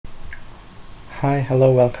Hi,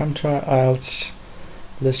 hello, welcome to our IELTS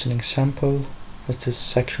listening sample. This is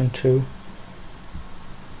section 2,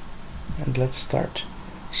 and let's start.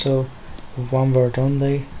 So, one word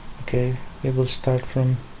only. Okay, we will start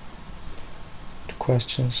from the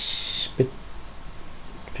questions bit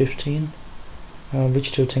 15.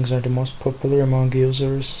 Which two things are the most popular among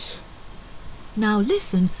users? Now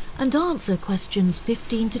listen and answer questions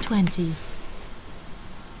 15 to 20.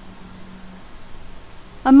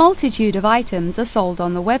 A multitude of items are sold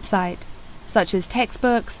on the website, such as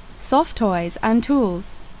textbooks, soft toys and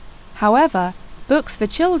tools. However, books for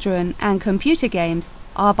children and computer games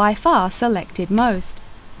are by far selected most.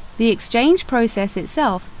 The exchange process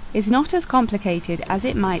itself is not as complicated as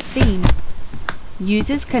it might seem.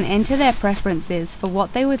 Users can enter their preferences for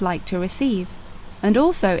what they would like to receive, and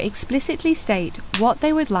also explicitly state what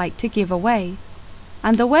they would like to give away,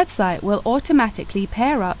 and the website will automatically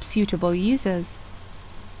pair up suitable users.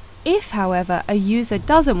 If, however, a user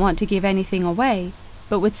doesn't want to give anything away,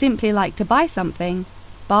 but would simply like to buy something,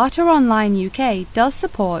 Barter Online UK does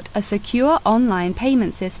support a secure online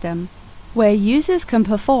payment system, where users can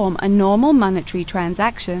perform a normal monetary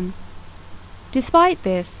transaction. Despite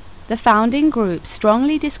this, the founding group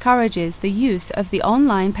strongly discourages the use of the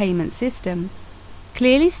online payment system,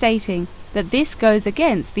 clearly stating that this goes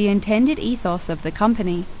against the intended ethos of the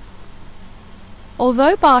company.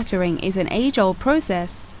 Although bartering is an age-old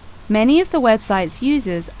process, many of the website's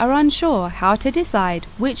users are unsure how to decide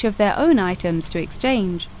which of their own items to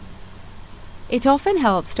exchange. It often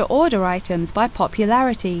helps to order items by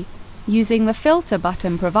popularity, using the filter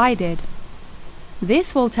button provided.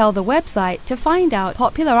 This will tell the website to find out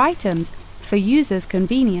popular items for users'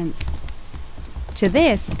 convenience. To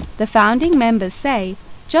this, the founding members say,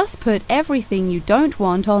 just put everything you don't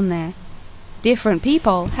want on there. Different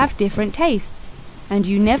people have different tastes, and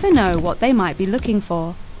you never know what they might be looking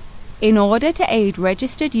for. In order to aid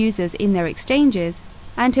registered users in their exchanges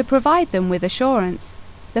and to provide them with assurance,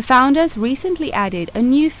 the founders recently added a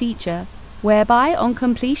new feature whereby on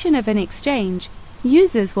completion of an exchange,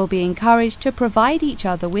 users will be encouraged to provide each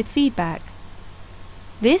other with feedback.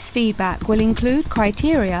 This feedback will include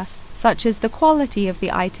criteria such as the quality of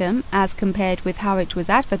the item as compared with how it was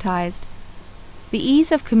advertised, the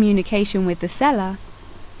ease of communication with the seller,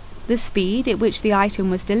 the speed at which the item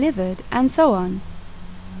was delivered, and so on.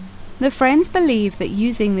 The friends believe that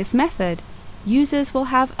using this method, users will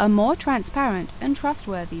have a more transparent and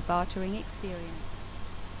trustworthy bartering experience.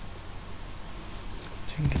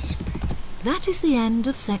 That is the end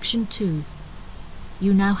of section 2.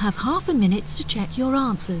 You now have half a minute to check your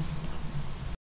answers.